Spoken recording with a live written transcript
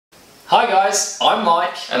Hi guys, I'm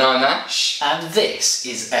Mike. And I'm Ash. And this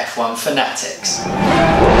is F1 Fanatics.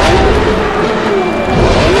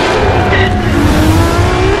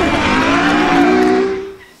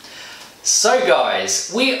 So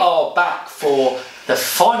guys, we are back for the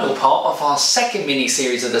final part of our second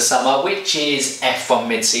mini-series of the summer, which is F1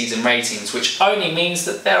 mid-season ratings, which only means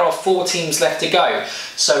that there are 4 teams left to go.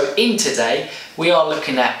 So in today, we are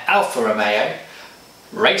looking at Alfa Romeo,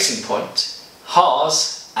 Racing Point,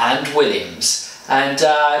 Haas and Williams. And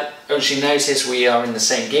as you notice, we are in the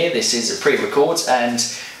same gear. This is a pre-record, and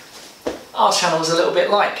our channel is a little bit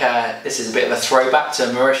like, this is a bit of a throwback to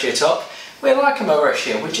Mauricio Top. We're like a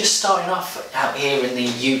Mauricio, we're just starting off out here in the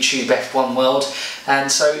YouTube F1 world. And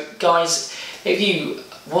so guys, if you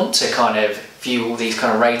want to kind of view all these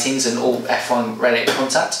kind of ratings and all F1 related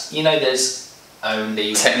content, you know there's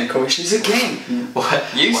only technical issues again.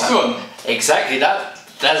 Used to them. Exactly,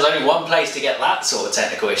 there's only one place to get that sort of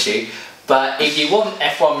technical issue. But if you want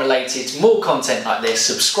F1 related more content like this,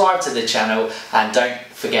 subscribe to the channel and don't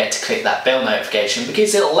forget to click that bell notification,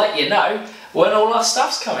 because it'll let you know when all our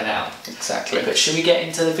stuff's coming out. Exactly. But should we get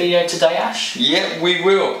into the video today, Ash? Yeah, we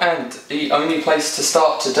will. And the only place to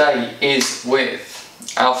start today is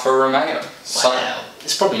with Alfa Romeo. Well,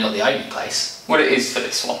 it's probably not the only place. Well, it is for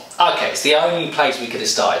this one. Okay, it's the only place we could have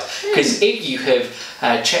started. Because if you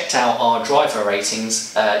have checked out our driver ratings,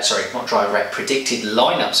 sorry, not driver rate, predicted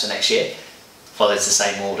lineups for next year, follows the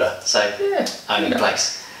same order. So, yeah, only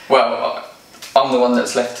place. Well, I'm the one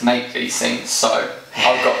that's left to make these things, so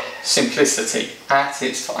I've got simplicity at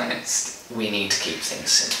its finest. We need to keep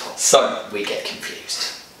things simple. So we get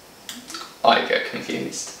confused. I get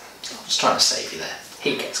confused. I was trying to save you there.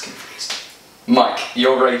 He gets confused. Mike,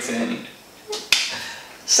 your rating?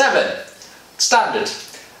 7. Standard.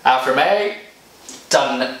 Alfa Romeo,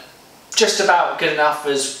 done just about good enough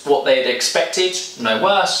as what they'd expected. No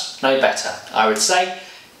worse, no better, I would say.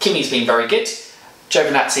 Kimi's been very good.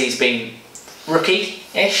 Giovinazzi's been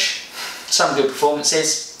rookie-ish. Some good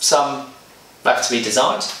performances, some left to be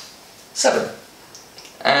desired. 7.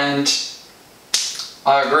 And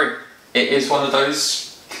I agree. It is one of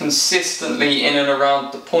those consistently in and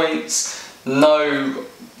around the points. No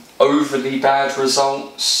overly bad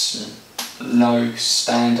results. No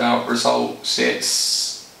standout results. It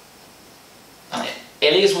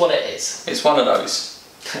is what it is. It's one of those.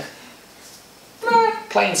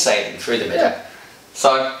 Plain sailing through the middle. Yeah.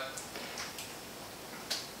 So,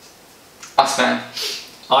 Iceman,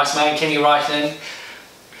 Kimi Räikkönen.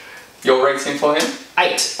 Your rating for him?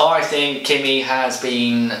 8. I think Kimi has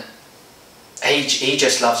been... He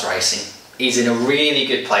just loves racing. He's in a really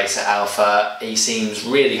good place at Alfa. He seems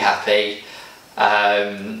really happy.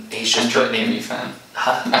 He's just putting in... Kimi fan.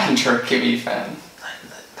 And you're a Kimi fan.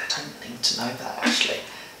 They don't need to know that, actually.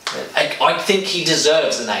 I think he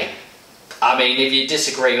deserves an 8. I mean, if you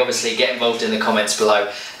disagree, obviously get involved in the comments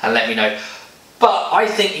below and let me know. But I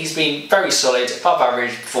think he's been very solid, above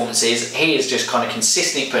average performances. He is just kind of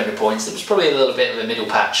consistently putting the points. There was probably a little bit of a middle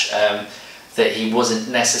patch that he wasn't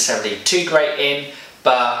necessarily too great in,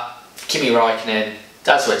 but Kimi Räikkönen,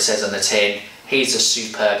 that's what it says on the tin. He's a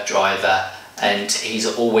superb driver and he's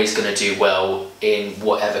always going to do well in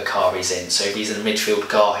whatever car he's in. So if he's in a midfield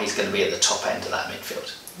car, he's going to be at the top end of that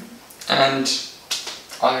midfield. And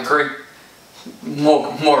I agree.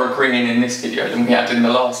 More agreeing in this video than we had in the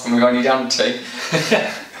last, and we've only done 2.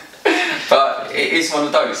 But it is one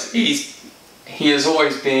of those. He has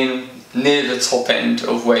always been near the top end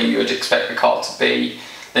of where you would expect the car to be.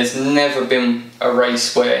 There's never been a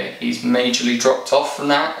race where he's majorly dropped off from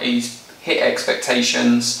that. He's hit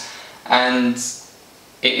expectations, and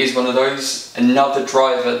it is one of those. Another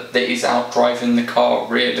driver that is out driving the car,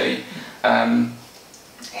 really.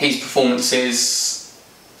 His performances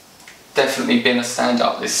definitely been a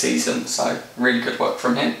stand-up this season, so really good work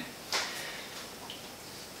from him.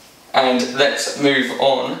 And let's move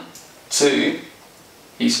on to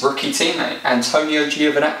his rookie teammate, Antonio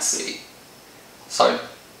Giovinazzi. So,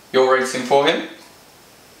 your rating for him?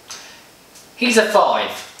 He's a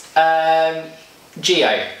 5.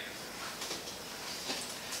 Gio.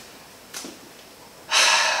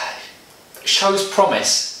 Shows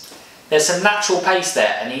promise. There's some natural pace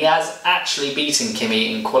there, and he has actually beaten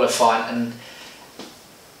Kimi in qualifying, and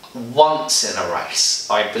once in a race.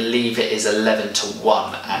 I believe it is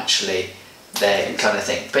 11-1 actually, there kind of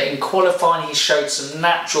thing. But in qualifying he showed some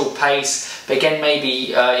natural pace. But again,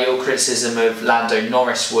 maybe your criticism of Lando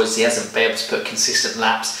Norris was he hasn't been able to put consistent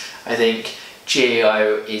laps. I think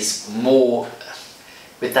Gio is more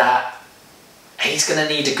with that. He's going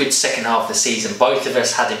to need a good second half of the season. Both of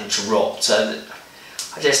us had him dropped. So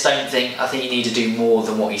I just don't think, I think you need to do more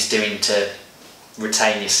than what he's doing to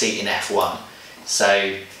retain your seat in F1.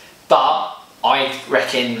 So, but I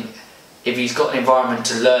reckon if he's got an environment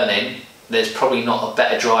to learn in, there's probably not a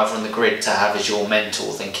better driver on the grid to have as your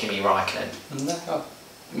mentor than Kimi Räikkönen. No,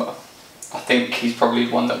 well, I think he's probably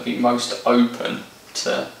the one that would be most open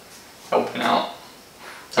to helping out.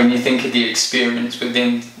 When you think of the experience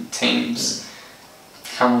within teams,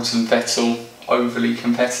 Hamilton, Vettel, overly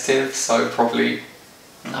competitive, so probably...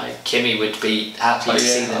 No, Kimi would be happy to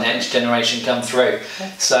see the next generation come through.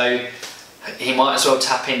 So he might as well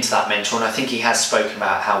tap into that mentor, and I think he has spoken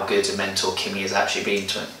about how good a mentor Kimi has actually been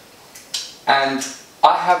to him. And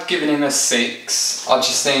I have given him a 6. I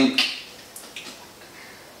just think,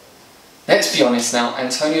 let's be honest now,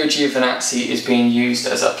 Antonio Giovinazzi is being used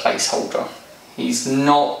as a placeholder. He's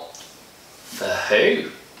not... For who?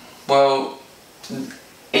 Well,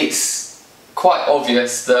 it's quite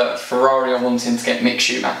obvious that Ferrari are wanting to get Mick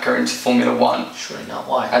Schumacher into Formula 1. Surely not.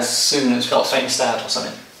 Why? As soon as Got possible. famous dad or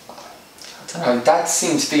something? I don't know, that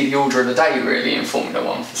seems to be the order of the day really in Formula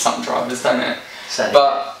 1 for some drivers, don't it? Certainly.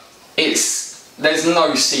 But there's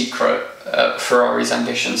no secret Ferrari's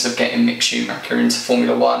ambitions of getting Mick Schumacher into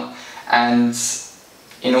Formula 1, and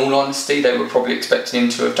in all honesty they were probably expecting him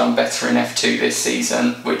to have done better in F2 this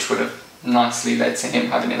season, which would have nicely led to him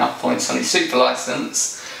having enough points on his super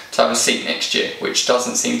licence to have a seat next year, which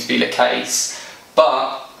doesn't seem to be the case.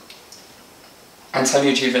 But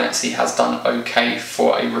Antonio Giovinazzi has done okay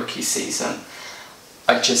for a rookie season.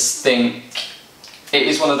 I just think it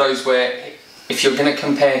is one of those where if you're going to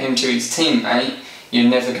compare him to his teammate, you're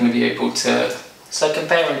never going to be able to... So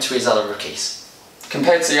compare him to his other rookies.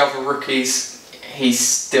 Compared to the other rookies, he's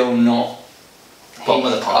still not... Bottom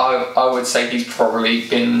of the pile. I would say he's probably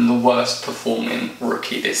been the worst performing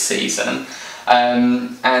rookie this season.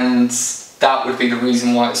 And that would be the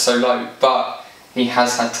reason why it's so low. But he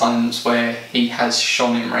has had times where he has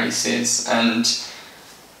shone in races, and...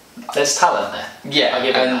 There's talent there. Yeah,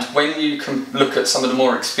 and when you can look at some of the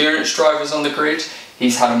more experienced drivers on the grid,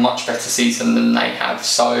 he's had a much better season than they have.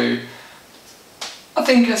 So I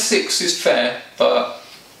think a 6 is fair, but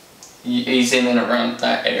he's in and around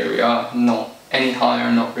that area, not any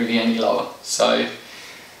higher, not really any lower. So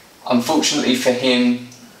unfortunately for him,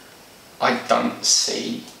 I don't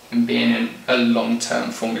see him being a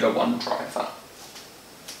long-term Formula 1 driver.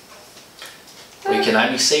 We can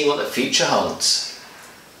only see what the future holds.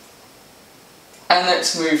 And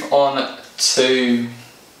let's move on to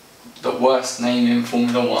the worst name in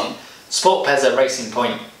Formula 1. Sport Pezza Racing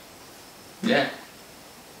Point. Yeah.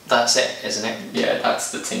 That's it, isn't it? Yeah,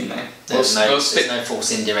 that's the team name. There's no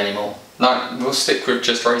Force India anymore. No, we'll stick with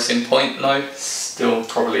just Racing Point. No, still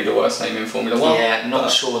probably the worst name in Formula 1. Yeah,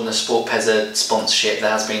 not sure on the Sport Pezza sponsorship. There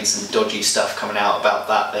has been some dodgy stuff coming out about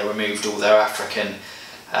that. They removed all their African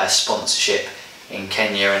sponsorship in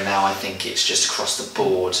Kenya, and now I think it's just across the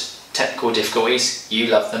board. Technical difficulties, you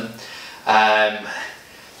love them.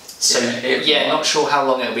 Not sure how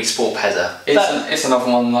long it'll be Sport Pezza. It's another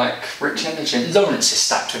one like Rich Energy. Lawrence is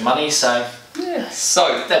stacked with money, so yeah,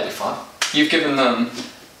 so they'll be fine. You've given them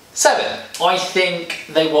 7. I think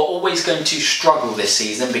they were always going to struggle this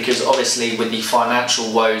season because obviously with the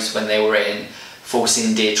financial woes when they were in Force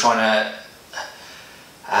India trying to...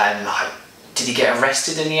 did he get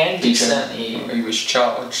arrested in the end? He was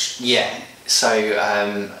charged. Yeah. So,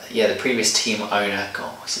 the previous team owner,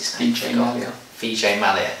 God, what's his name? Vijay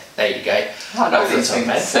Mallya. There you go. I know these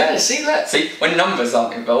things. See, when numbers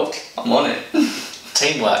aren't involved, I'm on it.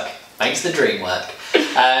 Teamwork makes the dream work.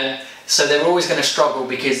 So they were always going to struggle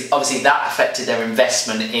because obviously that affected their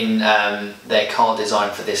investment in their car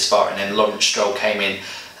design for this far, and then Lawrence Stroll came in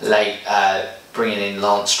late, bringing in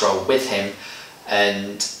Lance Stroll with him,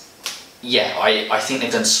 and yeah, I think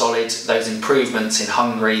they've done solid. Those improvements in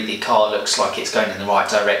Hungary, the car looks like it's going in the right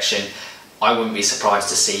direction. I wouldn't be surprised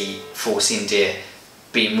to see Force India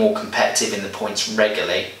be more competitive in the points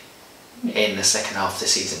regularly in the second half of the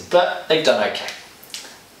season, but they've done okay.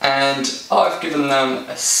 And I've given them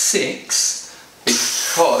a 6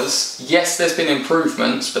 because yes, there's been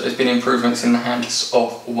improvements, but there's been improvements in the hands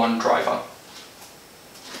of one driver.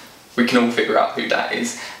 We can all figure out who that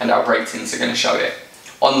is, and our ratings are going to show it.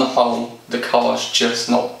 On the whole, the car's just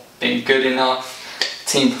not been good enough,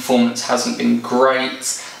 team performance hasn't been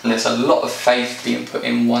great, and there's a lot of faith being put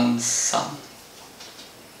in one son.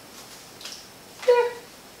 Yeah.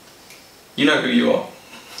 You know who you are.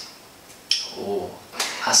 Oh,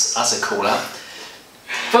 that's a call out.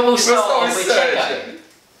 But we'll start off with Checo.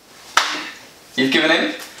 You've given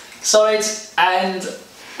him? Solid, and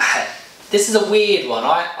this is a weird one.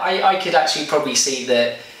 I could actually probably see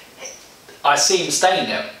that. I see him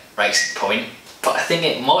staying at Racing Point, but I think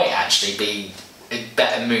it might actually be a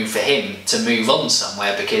better move for him to move on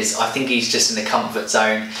somewhere, because I think he's just in the comfort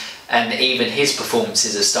zone, and even his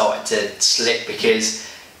performances are starting to slip because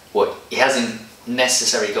he hasn't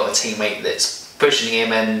necessarily got a teammate that's pushing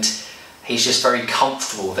him, and he's just very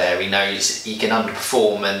comfortable there. He knows he can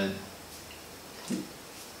underperform and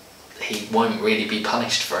he won't really be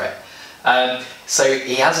punished for it. So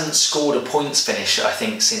he hasn't scored a points finish, I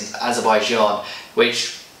think, since Azerbaijan,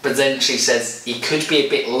 which potentially says he could be a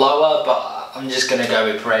bit lower, but I'm just going to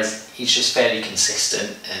go with Perez. He's just fairly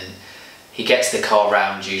consistent and he gets the car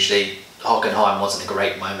round usually. Hockenheim wasn't a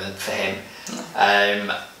great moment for him.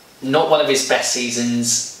 Not one of his best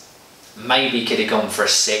seasons. Maybe could have gone for a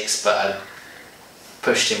 6, but I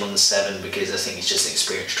pushed him on the 7 because I think he's just an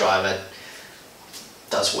experienced driver.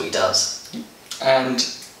 Does what he does. And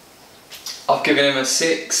I've given him a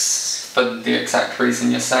 6 for the exact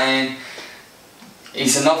reason you're saying.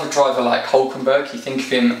 He's another driver like Hülkenberg. You think of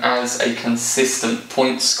him as a consistent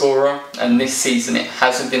point scorer, and this season it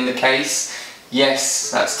hasn't been the case.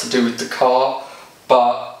 Yes, that's to do with the car,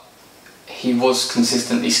 but he was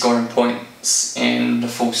consistently scoring points in the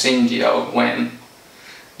Force India when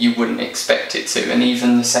you wouldn't expect it to, and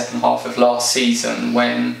even the second half of last season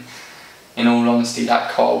when, in all honesty, that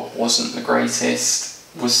car wasn't the greatest,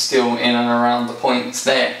 was still in and around the points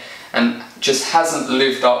there, and just hasn't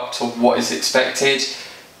lived up to what is expected.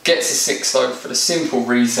 Gets a 6 though for the simple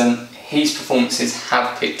reason his performances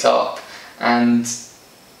have picked up, and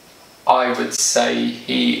I would say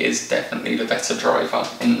he is definitely the better driver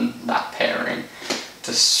in that pairing,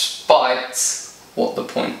 despite what the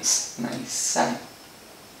points may say.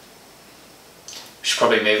 We should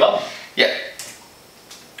probably move on. Yeah.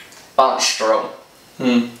 Lance Stroll.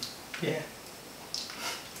 Yeah.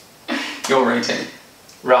 Your rating.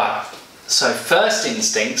 Right. So first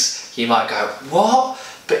instincts, you might go, what?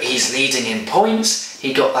 But he's leading in points.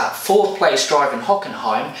 He got that 4th place drive in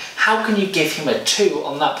Hockenheim. How can you give him a 2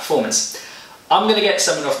 on that performance? I'm going to get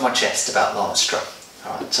something off my chest about Lance Stroll.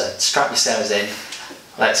 Alright, so strap yourselves in.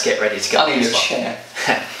 Let's get ready to go. I need a chair.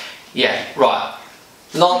 Yeah, right.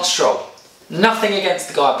 Lance Stroll. Nothing against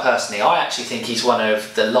the guy personally. I actually think he's one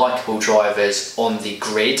of the likeable drivers on the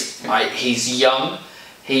grid. He's young.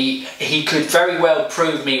 He could very well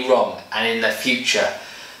prove me wrong, and in the future.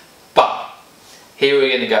 But here we're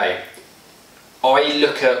going to go. I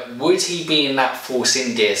look at, would he be in that Force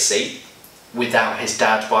India seat without his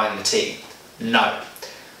dad buying the team? No.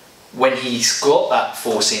 When he's got that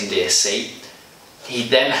Force India seat, he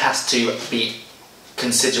then has to be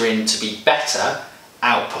considering to be better,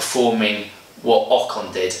 outperforming what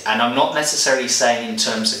Ocon did. And I'm not necessarily saying in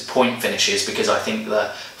terms of point finishes, because I think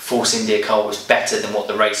the Force India car was better than what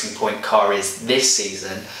the Racing Point car is this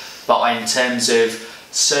season, but in terms of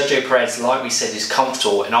Sergio Perez, like we said, is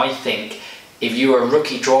comfortable, and I think if you're a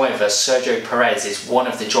rookie driver, Sergio Perez is one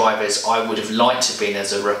of the drivers I would have liked to have been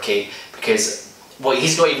as a rookie, because, well,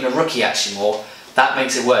 he's not even a rookie actually more. That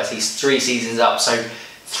makes it worse. He's 3 seasons up, so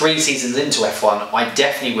 3 seasons into F1, I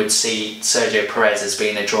definitely would see Sergio Perez as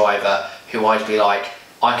being a driver who I'd be like,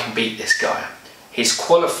 I can beat this guy. His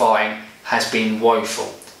qualifying has been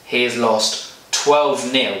woeful. He has lost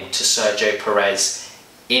 12-0 to Sergio Perez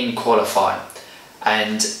in qualifying.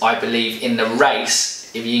 And I believe in the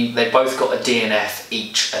race, they both got a DNF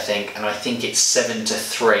each, I think, and I think it's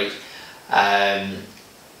 7-3.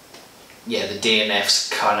 Yeah, the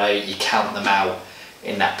DNFs, kind of, you count them out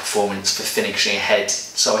in that performance for finishing ahead.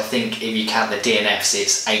 So I think if you count the DNFs,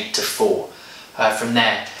 it's 8-4 from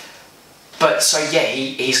there. But so yeah,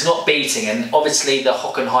 he's not beating, and obviously the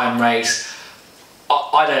Hockenheim race,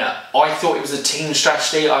 I don't know, I thought it was a team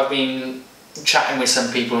strategy. I've been chatting with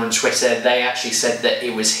some people on Twitter, they actually said that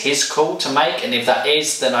it was his call to make, and if that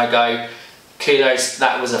is, then I go, kudos,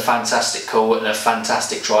 that was a fantastic call and a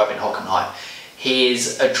fantastic drive in Hockenheim. He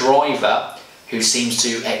is a driver who seems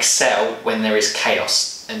to excel when there is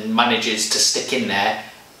chaos and manages to stick in there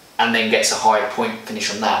and then gets a high point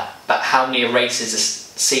finish on that. But how many races a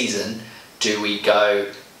season do we go,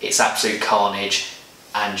 it's absolute carnage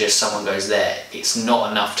and just someone goes there? It's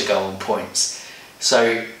not enough to go on points.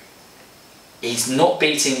 So he's not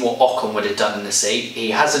beating what Ocon would have done in the seat. He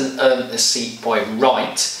hasn't earned the seat by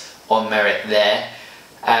right on merit there.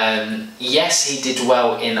 Yes, he did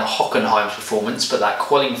well in Hockenheim's performance, but that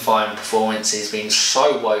qualifying performance has been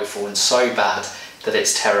so woeful and so bad that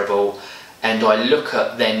it's terrible. And I look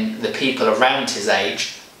at then the people around his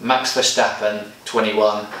age, Max Verstappen,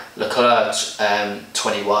 21, Leclerc,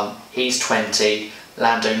 21, he's 20,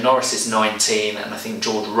 Lando Norris is 19, and I think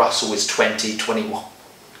George Russell is 20, 21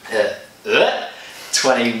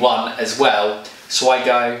 as well. So I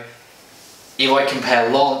go, if I compare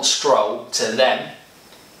Lance Stroll to them,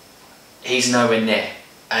 he's nowhere near.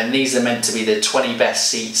 And these are meant to be the 20 best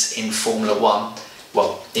seats in Formula One.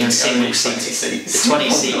 Well, in single seats. The 20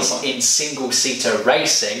 seats in single-seater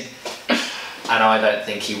racing. And I don't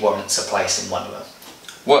think he warrants a place in one of them.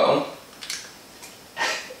 Well,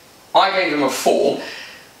 I gave him a 4.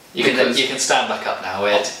 You can stand back up now,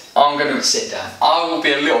 Ed. I'm going to sit down. I will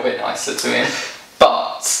be a little bit nicer to him,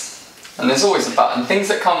 but, and there's always a but, and things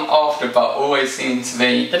that come after but always seem to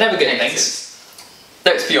be... They're never good things.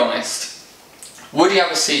 Let's be honest. Would he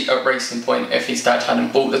have a seat at Racing Point if his dad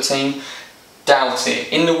hadn't bought the team? Doubt it.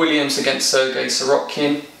 In the Williams against Sergei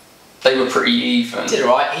Sorokin, they were pretty even. Did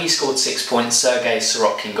alright. He scored 6 points. Sergei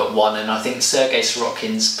Sorokin got 1, and I think Sergei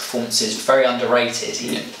Sorokin's performance is very underrated.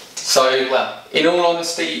 So, well, in all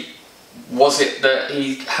honesty, was it that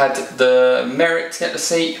he had the merit to get the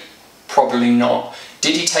seat? Probably not.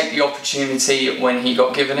 Did he take the opportunity when he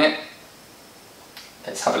got given it?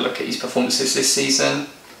 Let's have a look at his performances this season.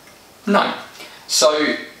 No.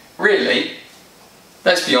 So, really,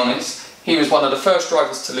 let's be honest, he was one of the first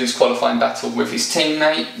drivers to lose qualifying battle with his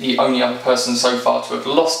teammate. The only other person so far to have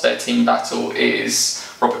lost their team battle is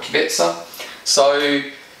Robert Kubica. So,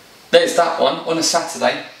 there's that one. On a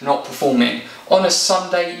Saturday, not performing. On a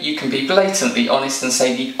Sunday, you can be blatantly honest and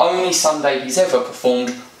say the only Sunday he's ever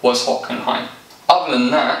performed was Hockenheim. Other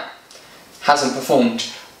than that, hasn't performed.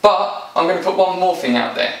 But I'm going to put one more thing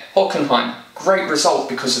out there. Hockenheim, great result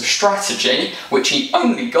because of strategy, which he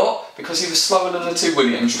only got because he was slower than the 2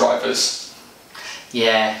 Williams drivers.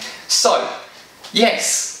 Yeah. So,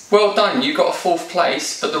 yes, well done, you got a 4th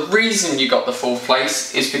place, but the reason you got the 4th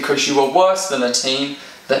place is because you were worse than a team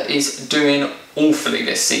that is doing awfully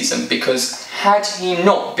this season, because had he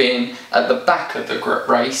not been at the back of the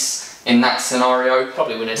race in that scenario,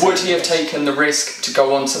 probably would he have taken the risk to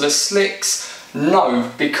go onto the slicks? No,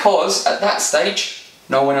 because at that stage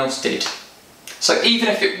no one else did. So even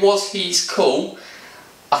if it was his call,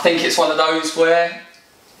 I think it's one of those where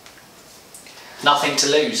nothing to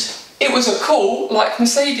lose. It was a call like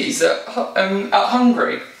Mercedes at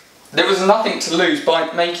Hungary. There was nothing to lose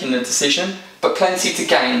by making the decision, but plenty to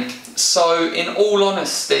gain. So, in all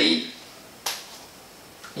honesty,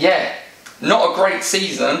 yeah, not a great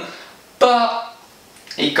season, but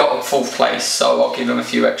he got a 4th place, so I'll give him a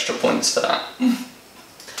few extra points for that.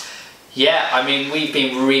 Yeah, I mean, we've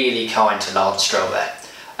been really kind to Lance Stroll there.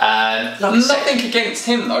 Nothing against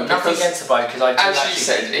him though. Nothing against the bloke, because I do as you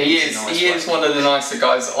said, he is one of the nicer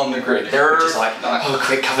guys on the grid. We're just like, oh,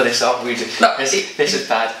 quick, cover this up. This is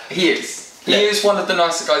bad. He is. He is one of the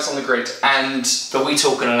nicer guys on the grid, but we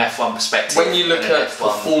talk on an F1 perspective. When you look at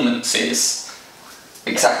performances,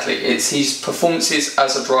 exactly, it's his performances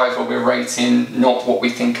as a driver we're rating, not what we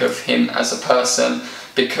think of him as a person.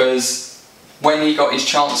 Because when he got his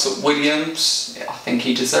chance at Williams, I think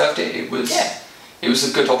he deserved it. It was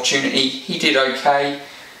a good opportunity. He did okay.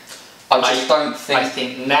 I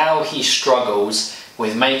think now he struggles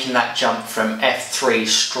with making that jump from F3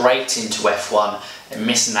 straight into F1 and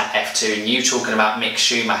missing that F2. And you talking about Mick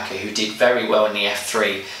Schumacher, who did very well in the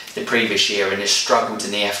F3 the previous year and has struggled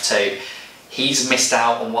in the F2. He's missed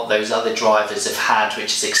out on what those other drivers have had,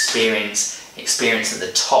 which is experience at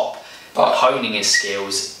the top, but honing his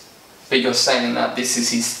skills. But you're saying that this is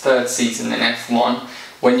his 3rd season in F1.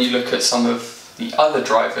 When you look at some of the other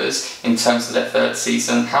drivers in terms of their 3rd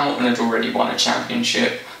season, Hamilton had already won a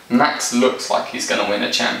championship. Max looks like he's going to win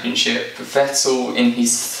a championship. Vettel in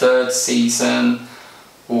his 3rd season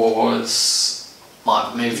might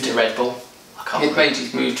have moved to Red Bull. He'd made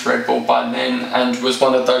his move to Red Bull by then and was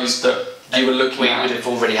one of those that you were looking at. We would have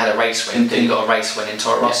already had a race win. He got a race win in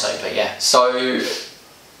Toro Rosso, but yeah. So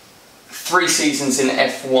 3 seasons in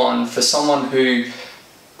F1 for someone who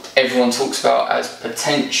everyone talks about as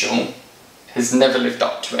potential has never lived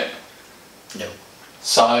up to it. No.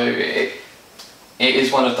 So it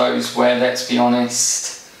is one of those where, let's be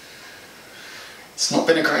honest, it's not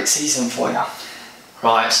been a great season for you.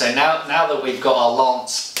 Right, so now that we've got our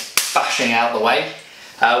Lance bashing out the way,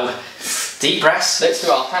 deep breaths. Let's do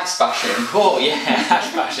our Haas bashing. Oh yeah,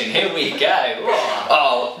 Haas bashing, here we go.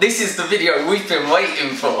 Oh, this is the video we've been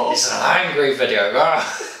waiting for. It's an angry video. Right,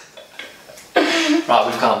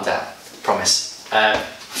 we've calmed down, promise.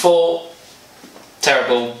 4,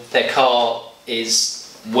 terrible. Their car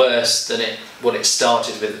is worse than what it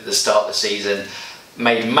started with at the start of the season.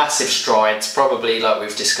 Made massive strides, probably like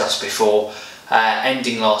we've discussed before,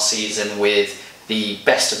 ending last season with the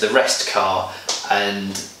best of the rest car,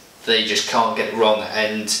 and they just can't get it wrong.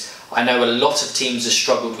 And I know a lot of teams have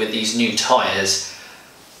struggled with these new tyres,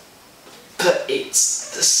 but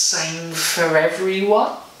it's the same for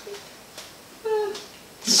everyone. The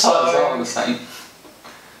tyres are the same.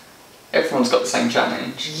 everyone's got the same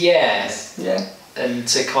challenge. Yeah. Yeah. And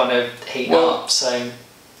to kind of heat up, so...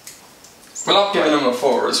 Well, I've given him a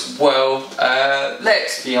 4 as well.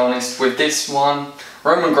 Let's be honest with this one.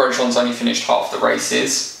 Romain Grosjean's only finished half the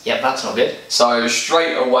races. Yep, that's not good. So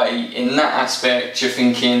straight away, in that aspect, you're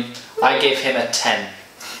thinking... I give him a 10.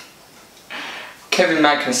 Kevin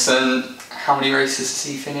Magnussen, how many races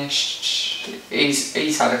has he finished?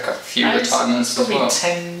 He's had a few retirements as well.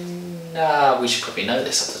 10... we should probably know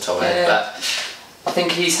this off the top of it, but... I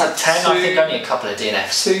think he's had 10, 2, I think only a couple of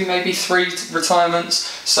DNFs. 2, maybe 3 retirements.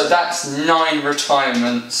 So that's 9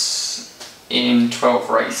 retirements in 12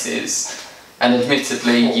 races. And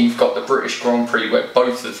admittedly, you've got the British Grand Prix where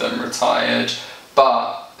both of them retired,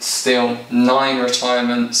 but still, 9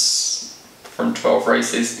 retirements from 12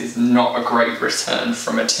 races is not a great return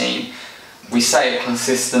from a team. We say it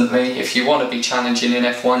consistently, if you want to be challenging in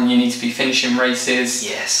F1, you need to be finishing races.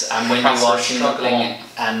 Yes, and when you are struggling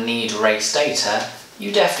and need race data,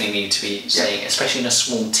 you definitely need to be seeing, especially in a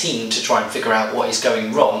small team, to try and figure out what is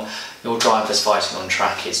going wrong. Your drivers fighting on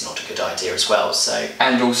track is not a good idea as well. So,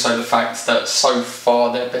 and also the fact that so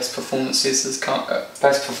far their best performance has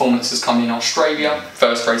come in Australia,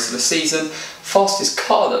 first race of the season, fastest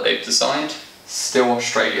car that they've designed, still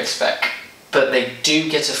Australia spec. But they do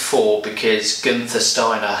get a 4 because Gunther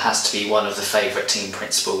Steiner has to be one of the favourite team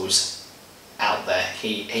principals out there.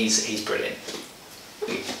 He's brilliant.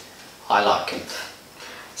 I like him.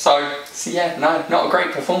 So yeah, no, not a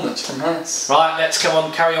great performance from Haas. Right, let's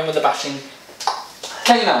carry on with the bashing.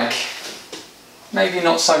 K-Mag. Maybe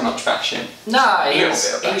not so much bashing. No,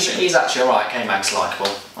 he's actually alright. K-Mag's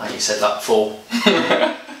likeable. Like you said, like 4.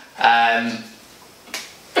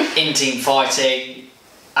 In-team fighting,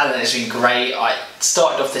 I don't know, it's been great. I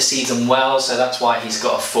started off the season well, so that's why he's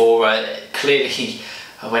got a 4. Clearly,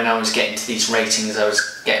 when I was getting to these ratings, I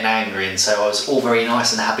was getting angry, and so I was all very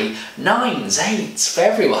nice and happy. 9s, 8s for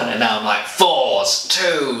everyone, and now I'm like 4s,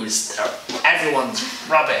 2s. Everyone's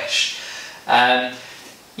rubbish.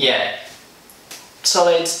 Yeah,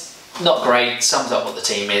 solid, not great. Sums up what the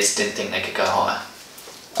team is. Didn't think they could go higher.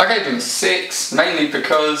 I gave him a 6, mainly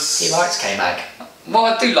because he likes K-Mag. Well,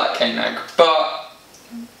 I do like K-Mag, but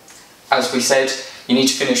as we said, you need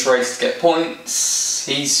to finish a race to get points.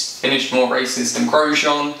 He's finished more races than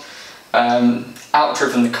Grosjean,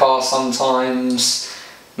 outdriven the car sometimes.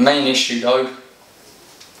 Main issue though,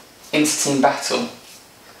 inter-team battle.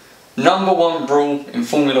 Number 1 rule in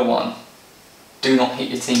Formula 1, do not hit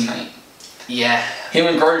your teammate. Yeah. Him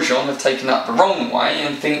and Grosjean have taken that the wrong way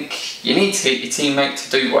and think you need to hit your teammate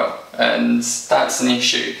to do well, and that's an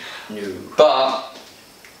issue. No. But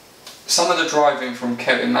some of the driving from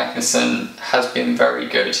Kevin Magnussen has been very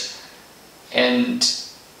good, and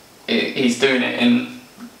he's doing it in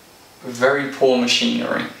very poor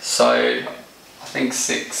machinery, so I think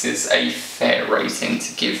 6 is a fair rating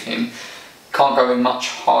to give him. Can't go in much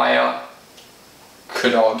higher,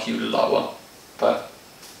 could argue lower, but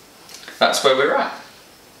that's where we're at.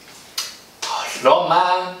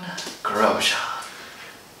 Romain Grosjean.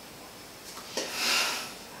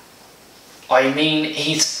 I mean,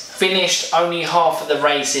 he's finished only half of the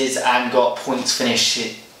races and got points finished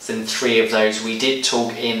in 3 of those. We did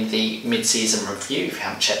talk in the mid-season review. If you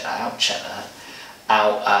haven't checked that out, check that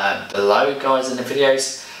out below, guys, in the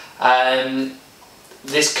videos.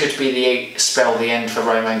 This could be the end for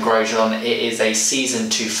Romain Grosjean. It is a season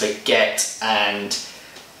to forget, and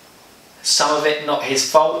some of it not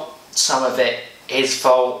his fault, some of it his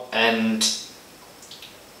fault, and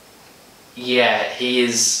yeah, he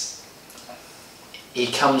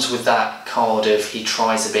comes with that card of he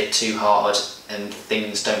tries a bit too hard and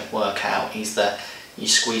things don't work out. He's the you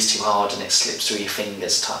squeeze too hard and it slips through your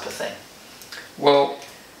fingers type of thing. Well,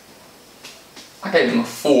 I gave him a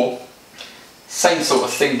 4. Same sort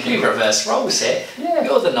of thinking. You reverse roles here. Yeah.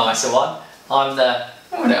 You're the nicer one. I'm the...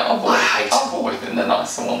 Oh no, I've always been the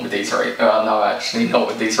nicer one with these ratings. No, actually, not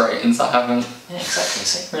with these ratings, I haven't. Yeah, exactly,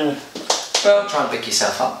 see? Yeah. Well, try and pick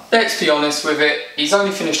yourself up. Let's be honest with it. He's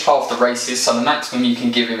only finished half the races, so the maximum you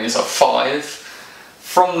can give him is a 5.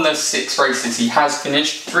 From the 6 races he has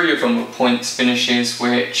finished, 3 of them were points finishes,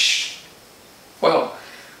 which, well,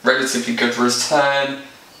 relatively good return.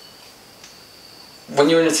 When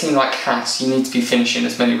you're in a team like Haas, you need to be finishing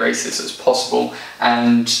as many races as possible,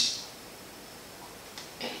 and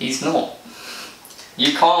he's not.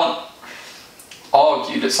 You can't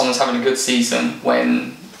argue that someone's having a good season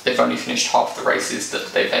when they've only finished half the races that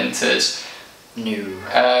they've entered.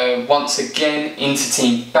 No. Once again,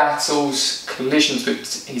 inter-team battles, collisions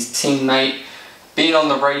with his teammate, being on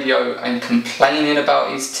the radio and complaining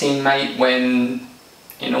about his teammate when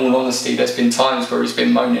in all honesty, there's been times where he's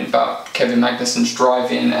been moaning about Kevin Magnussen's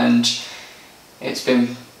driving, and it's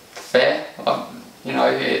been fair. You know,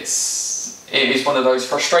 it is one of those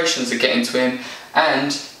frustrations that get into him,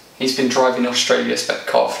 and he's been driving Australia's spec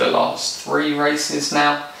car for the last 3 races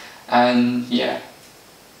now, and yeah,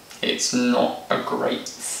 it's not a great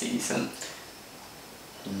season.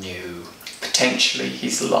 No. Potentially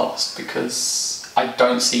he's last, because I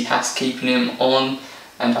don't see Haas keeping him on,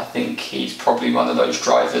 and I think he's probably one of those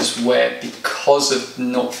drivers where, because of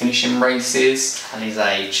not finishing races and his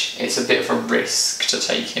age, it's a bit of a risk to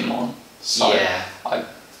take him on. So yeah.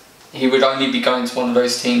 He would only be going to one of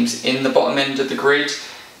those teams in the bottom end of the grid,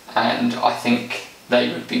 and I think they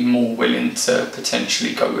would be more willing to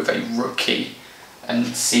potentially go with a rookie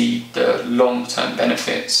and see the long-term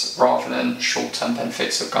benefits rather than short-term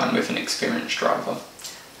benefits of going with an experienced driver.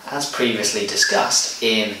 As previously discussed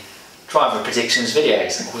in driver predictions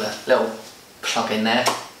videos, all a little plug in there.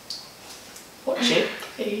 Watch it,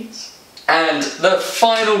 please. And the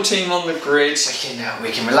final team on the grid,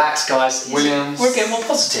 we can relax, guys. Williams. We're getting more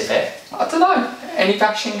positive here. I don't know. Any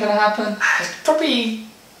bashing going to happen? Probably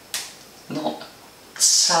not.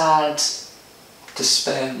 Sad.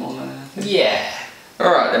 Despair more than anything. Yeah.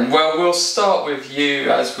 Alright then, well, we'll start with you,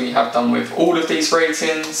 as we have done with all of these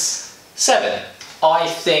ratings. 7. I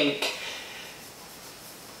think,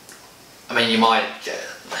 I mean, you might,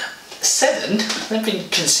 7, they've been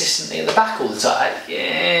consistently at the back all the time.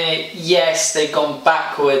 Yes, they've gone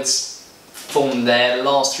backwards from their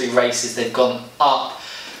last 3 races, they've gone up.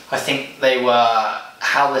 I think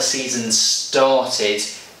how the season started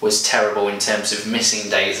was terrible in terms of missing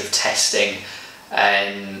days of testing,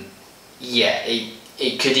 and yeah,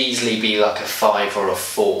 it could easily be like a 5 or a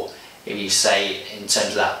 4 if you say in terms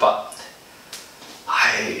of that, but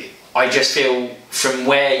I just feel from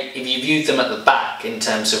where, if you viewed them at the back in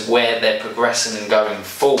terms of where they're progressing and going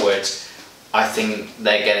forward, I think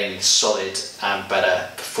they're getting solid and better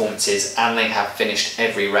performances, and they have finished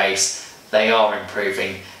every race. They are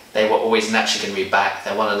improving. They were always naturally going to be back.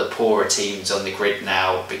 They're one of the poorer teams on the grid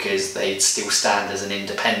now because they still stand as an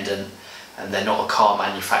independent and they're not a car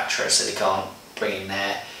manufacturer, so they can't bring in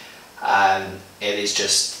there. It is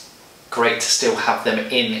just great to still have them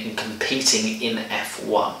in and competing in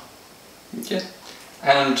F1. Yeah,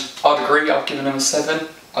 and I'd agree, I've given them a 7.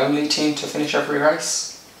 Only team to finish every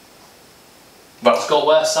race. But it's got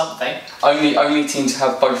worth something. Only team to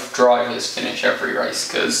have both drivers finish every race,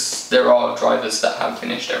 because there are drivers that have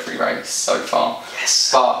finished every race so far.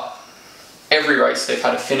 Yes. But every race they've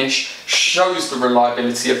had a finish, shows the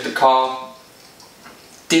reliability of the car.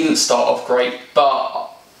 Didn't start off great,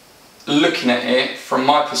 but looking at it from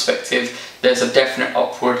my perspective, there's a definite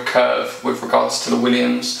upward curve with regards to the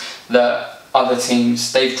Williams. That other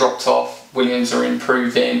teams, they've dropped off, Williams are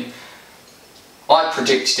improving. I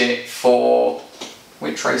predicted it for,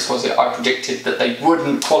 which race was it? I predicted that they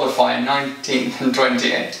wouldn't qualify in 19th and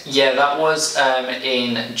 20th. Yeah, that was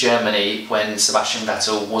in Germany when Sebastian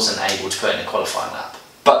Vettel wasn't able to put in a qualifying lap.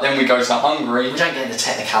 But then we go to Hungary. We don't get into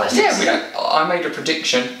technicalities. Yeah, we don't. I made a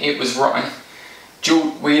prediction, it was right.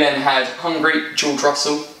 We then had Hungary, George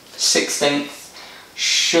Russell, 16th.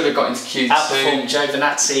 Should have got into Q2. Outperformed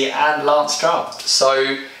Giovinazzi and Lance Stroll.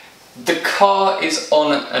 So the car is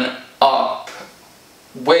on an up.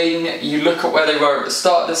 When you look at where they were at the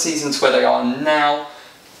start of the season to where they are now,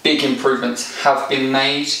 big improvements have been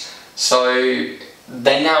made. So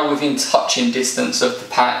they're now within touching distance of the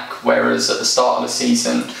pack, whereas at the start of the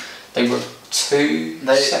season they were 2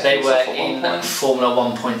 seconds. They were off at in one point. Formula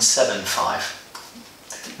 1.75.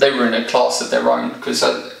 They were in a class of their own, because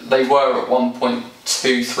they were at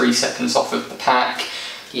 1.23 seconds off of the pack.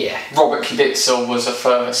 Yeah. Robert Kubica was a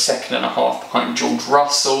further 2.5 seconds behind George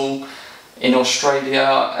Russell in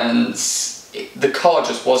Australia, and the car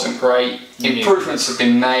just wasn't great. Improvements have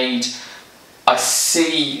been made. I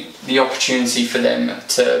see the opportunity for them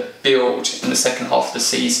to build in the second half of the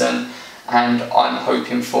season, and I'm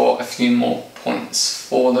hoping for a few more points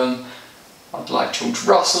for them. I'd like George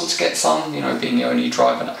Russell to get some, you know, being the only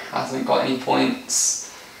driver that hasn't got any points.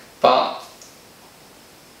 But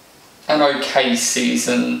an okay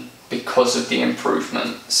season because of the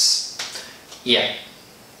improvements. Yeah.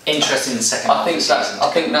 Interesting in the second half of the season.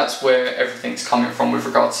 I think that's where everything's coming from with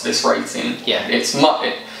regards to this rating. Yeah. It's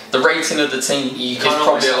the rating of the team you is can't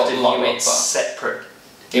probably a lot view lower. it separate.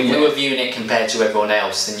 If we were viewing it compared to everyone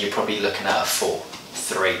else, then you're probably looking at a 4,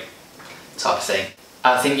 3 type of thing.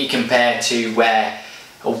 I think you compare to where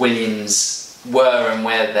Williams were and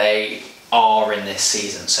where they are in this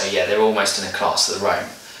season. So yeah, they're almost in a class of their own.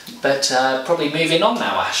 But probably moving on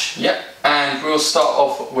now, Ash. Yep, and we'll start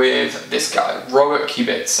off with this guy, Robert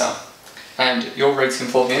Kubica. And your rating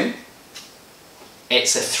for him?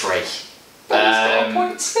 It's a 3. But he's got a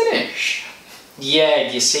points finish.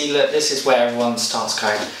 Yeah, you see, look, this is where everyone starts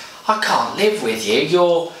going, I can't live with you.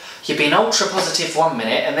 You're being ultra positive one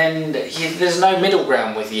minute, and then there's no middle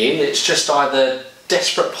ground with you. It's just either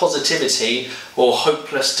desperate positivity or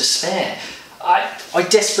hopeless despair. I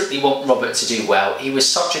desperately want Robert to do well. He was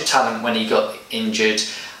such a talent when he got injured.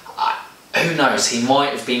 Who knows, he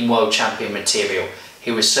might have been world champion material.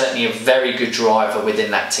 He was certainly a very good driver within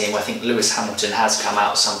that team. I think Lewis Hamilton has come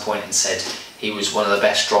out at some point and said he was one of the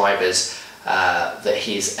best drivers that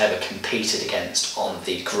he's ever competed against on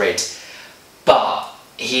the grid. But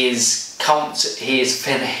he is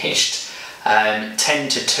finished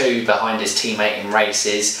 10-2 behind his teammate in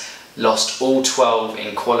races, lost all 12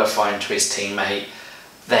 in qualifying to his teammate.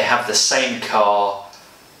 They have the same car,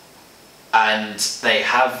 and they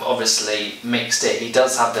have obviously mixed it. He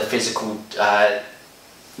does have the physical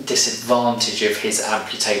disadvantage of his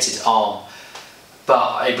amputated arm,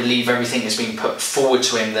 but I believe everything has been put forward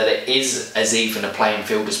to him that it is as even a playing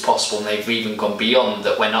field as possible, and they've even gone beyond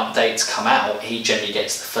that. When updates come out, he generally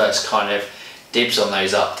gets the first kind of dibs on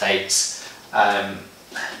those updates.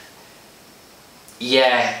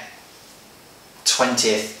 Yeah,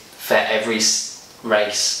 20th for every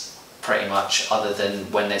race pretty much, other than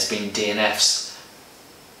when there's been DNFs.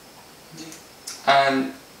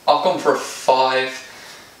 I've gone for a 5.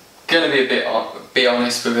 Gonna be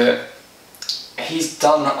honest with it. He's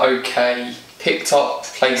done okay, picked up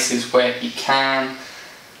places where he can,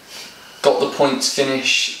 got the points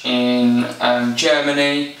finish in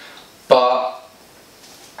Germany, but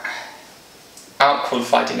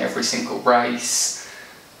out-qualified in every single race.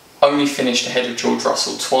 Only finished ahead of George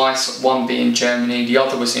Russell twice, one being Germany, the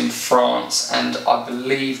other was in France, and I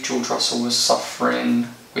believe George Russell was suffering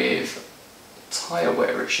with a tyre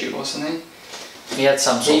wear issue, wasn't he? He had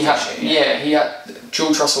some sort of issue. Yeah,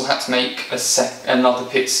 George Russell had to make another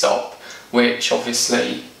pit stop, which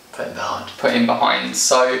obviously put him behind.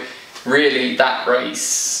 So really, that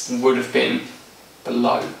race would have been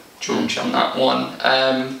below George on that one.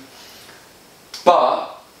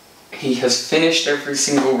 But he has finished every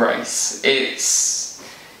single race. It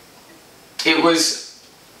was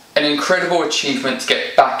an incredible achievement to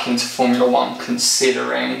get back into Formula One,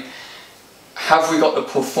 considering. Have we got the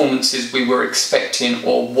performances we were expecting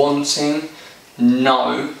or wanting?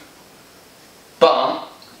 No. But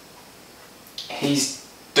he's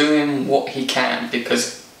doing what he can,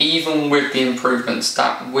 because even with the improvements,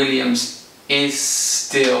 that Williams is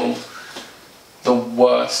still the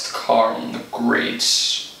worst car on the grid.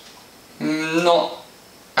 Not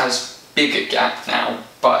as big a gap now,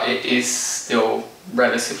 but it is still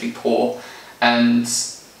relatively poor, and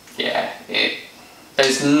yeah,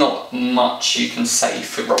 there's not much you can say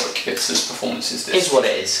for Robert Kubica's performances this is what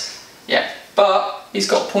it is. Yeah, but he's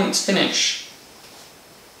got a points finish.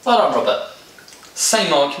 Well done, Robert.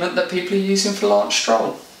 Same argument that people are using for Lance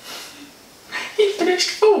Stroll. He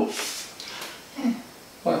finished 4th. Yeah.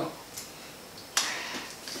 Well,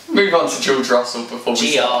 move on to George Russell before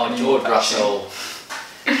we start. George Russell,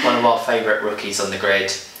 one of our favourite rookies on the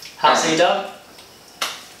grid. How's he done?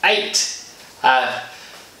 8.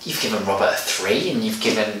 You've given Robert a 3, and you've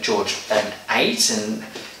given George an 8, and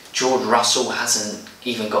George Russell hasn't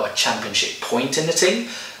even got a championship point in the team.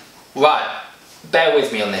 Right, bear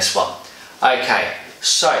with me on this one. Okay,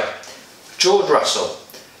 so George Russell,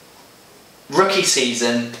 rookie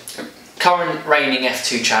season, current reigning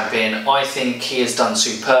F2 champion. I think he has done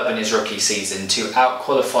superb in his rookie season to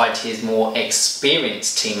out-qualify his more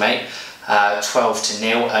experienced teammate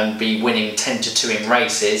 12-0 and be winning 10-2 in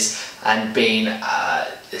races, and being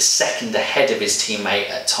second ahead of his teammate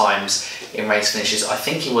at times in race finishes. I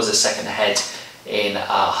think he was a second ahead in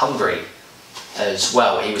Hungary as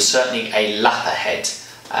well. He was certainly a lap ahead,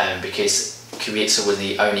 because Kubica was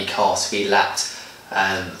the only car to be lapped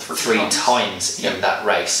 3 times in that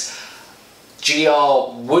race.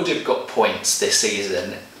 GR would have got points this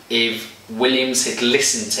season if Williams had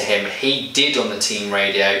listened to him. He did on the team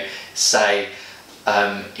radio say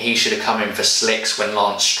he should have come in for slicks when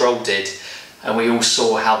Lance Stroll did, and we all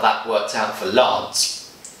saw how that worked out for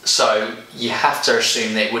Lance. So you have to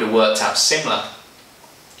assume that it would have worked out similar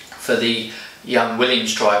for the young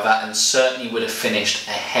Williams driver, and certainly would have finished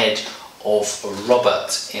ahead of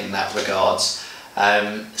Robert in that regards.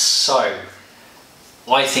 So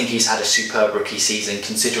I think he's had a superb rookie season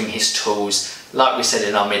considering his tools. Like we said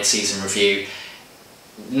in our mid-season review,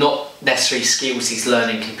 not necessarily skills he's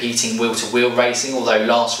learning competing wheel-to-wheel racing, although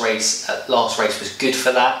last race was good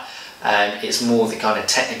for that. It's more the kind of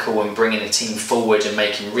technical and bringing the team forward and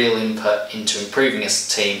making real input into improving as a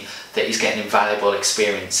team that he's getting invaluable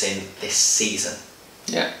experience in this season.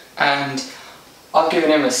 Yeah, and I've given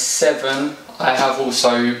him a 7. I have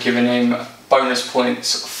also given him bonus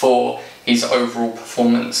points for his overall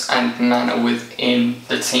performance and manner within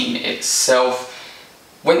the team itself.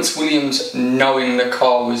 Lance Williams, knowing the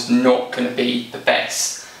car was not going to be the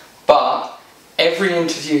best, but every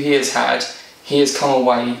interview he has had, he has come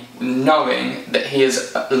away knowing that he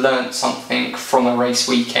has learnt something from a race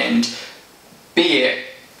weekend, be it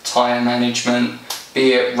tyre management,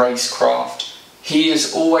 be it racecraft. He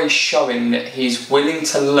is always showing that he's willing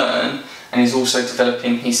to learn and he's also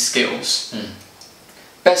developing his skills.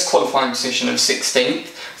 Best qualifying position of 16th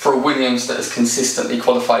for a Williams that has consistently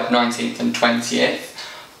qualified 19th and 20th.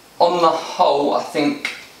 On the whole, I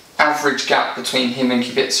think average gap between him and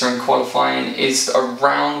Kubica in qualifying is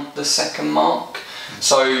around the 2nd mark.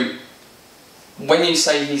 So when you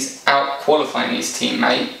say he's out qualifying his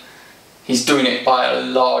teammate, he's doing it by a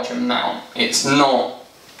large amount. It's not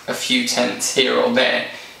a few tenths here or there.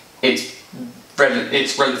 It's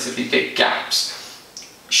relatively big gaps.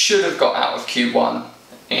 Should have got out of Q1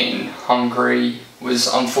 in Hungary, was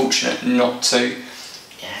unfortunate not to.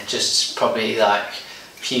 Yeah, just probably like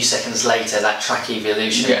a few seconds later that track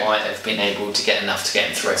evolution might have been able to get enough to get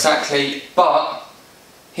him through. Exactly, but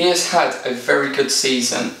he has had a very good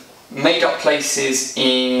season. Made up places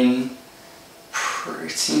in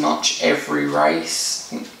pretty much every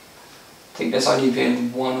race. I think there's only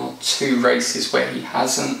been 1 or 2 races where he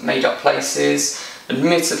hasn't made up places.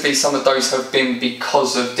 Admittedly, some of those have been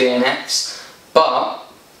because of DNFs, but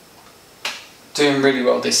doing really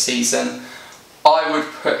well this season. I would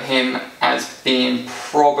put him as being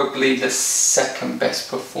probably the 2nd best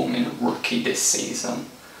performing rookie this season.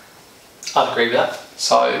 I'd agree with that.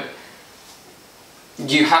 So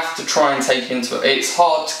you have to try and take into it. It's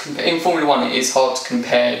hard to compare in Formula 1. It is hard to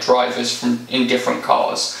compare drivers in different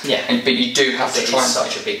cars. Yeah, but you do have to try and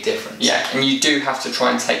such a big difference. Yeah, and you do have to try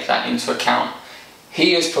and take that into account.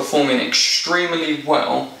 He is performing extremely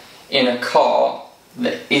well in a car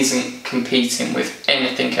that isn't competing with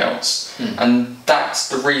anything else, and that's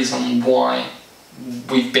the reason why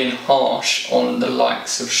we've been harsh on the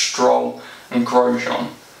likes of Stroll and Grosjean.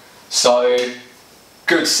 So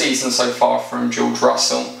good season so far from George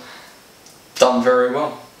Russell, done very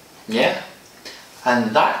well. Yeah,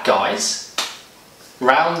 and that, guys,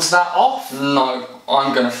 rounds that off. No,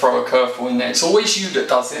 I'm going to throw a curveball in there. It's always you that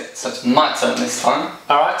does it, so it's my turn this time.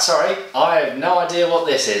 Alright, sorry, I have no idea what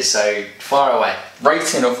this is, so fire away.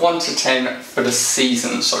 Rating of 1 to 10 for the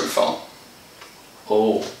season so far.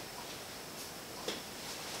 Oh.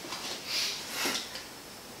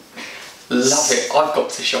 Love it, I've got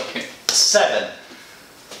to shock it. 7.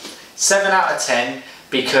 7 out of 10,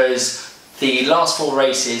 because the last 4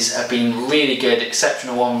 races have been really good,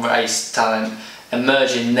 exceptional one race talent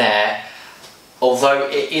emerging there. Although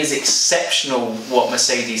it is exceptional what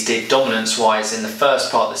Mercedes did dominance wise in the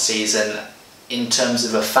first part of the season, in terms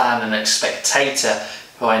of a fan and a spectator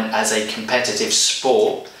and as a competitive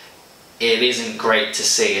sport, it isn't great to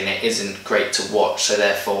see and it isn't great to watch, so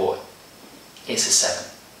therefore it's a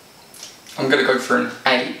 7. I'm going to go for an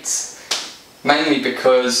 8. Mainly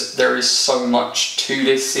because there is so much to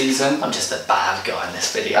this season. I'm just a bad guy in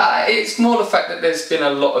this video. It's more the fact that there's been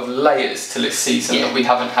a lot of layers to this season that we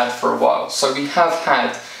haven't had for a while. So we have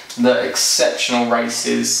had the exceptional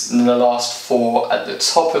races in the last 4 at the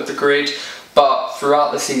top of the grid, but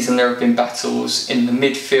throughout the season there have been battles in the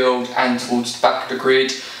midfield and towards the back of the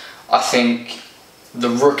grid. I think the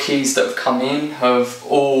rookies that have come in have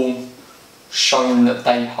all shown that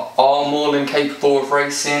they are more than capable of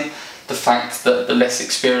racing. The fact that the less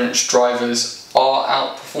experienced drivers are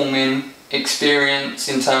outperforming experience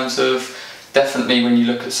in terms of, definitely when you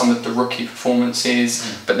look at some of the rookie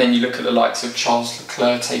performances, but then you look at the likes of Charles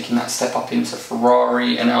Leclerc taking that step up into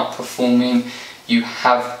Ferrari and outperforming. You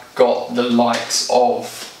have got the likes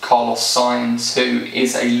of Carlos Sainz, who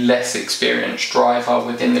is a less experienced driver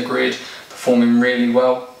within the grid, performing really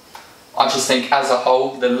well. I just think as a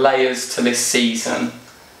whole, the layers to this season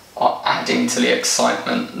are adding to the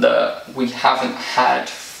excitement that we haven't had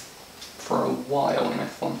for a while in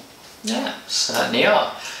F1. Yeah, certainly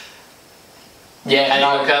are. Yeah,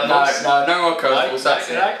 no more curveballs, that's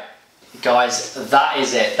it. Guys, that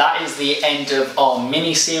is it. That is the end of our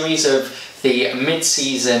mini-series of the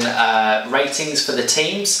mid-season ratings for the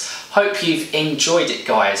teams. Hope you've enjoyed it,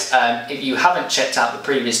 guys. If you haven't checked out the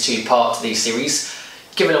previous 2 parts of these series,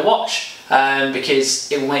 give it a watch. Because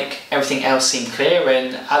it will make everything else seem clear,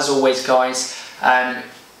 and as always, guys,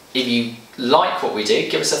 if you like what we do,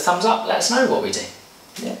 give us a thumbs up, let us know what we do.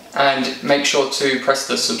 Yeah. And make sure to press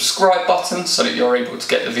the subscribe button so that you're able to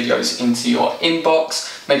get the videos into your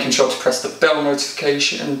inbox. Making sure to press the bell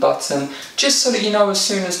notification button just so that you know as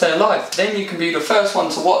soon as they're live. Then you can be the first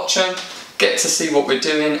one to watch them, get to see what we're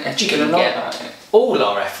doing, and you're going to know about it. All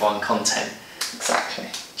our F1 content. Exactly.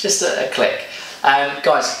 Just a click.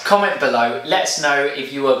 Guys, comment below. Let us know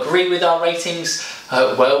if you agree with our ratings.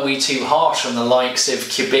 Were we too harsh on the likes of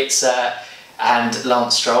Kubica and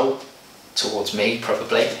Lance Stroll? Towards me,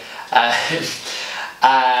 probably.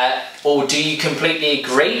 Or do you completely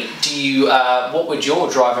agree? Do you? What would your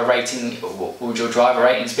driver rating? What would your driver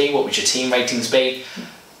ratings be? What would your team ratings be?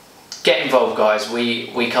 Get involved, guys. We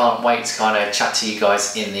can't wait to kind of chat to you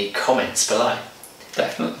guys in the comments below.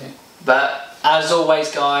 Definitely. But as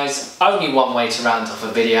always, guys, only one way to round off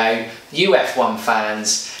a video. You F1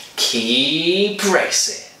 fans, keep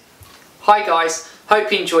racing. Hi guys,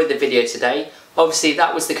 hope you enjoyed the video today. Obviously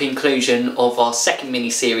that was the conclusion of our second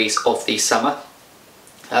mini-series of the summer.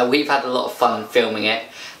 We've had a lot of fun filming it.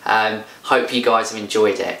 Hope you guys have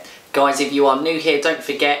enjoyed it. Guys, if you are new here, don't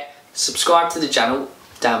forget, subscribe to the channel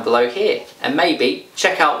down below here. And maybe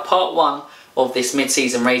check out part 1 of this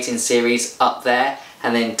mid-season rating series up there.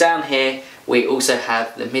 And then down here, we also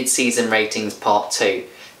have the mid-season ratings part 2,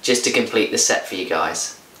 just to complete the set for you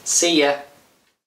guys. See ya!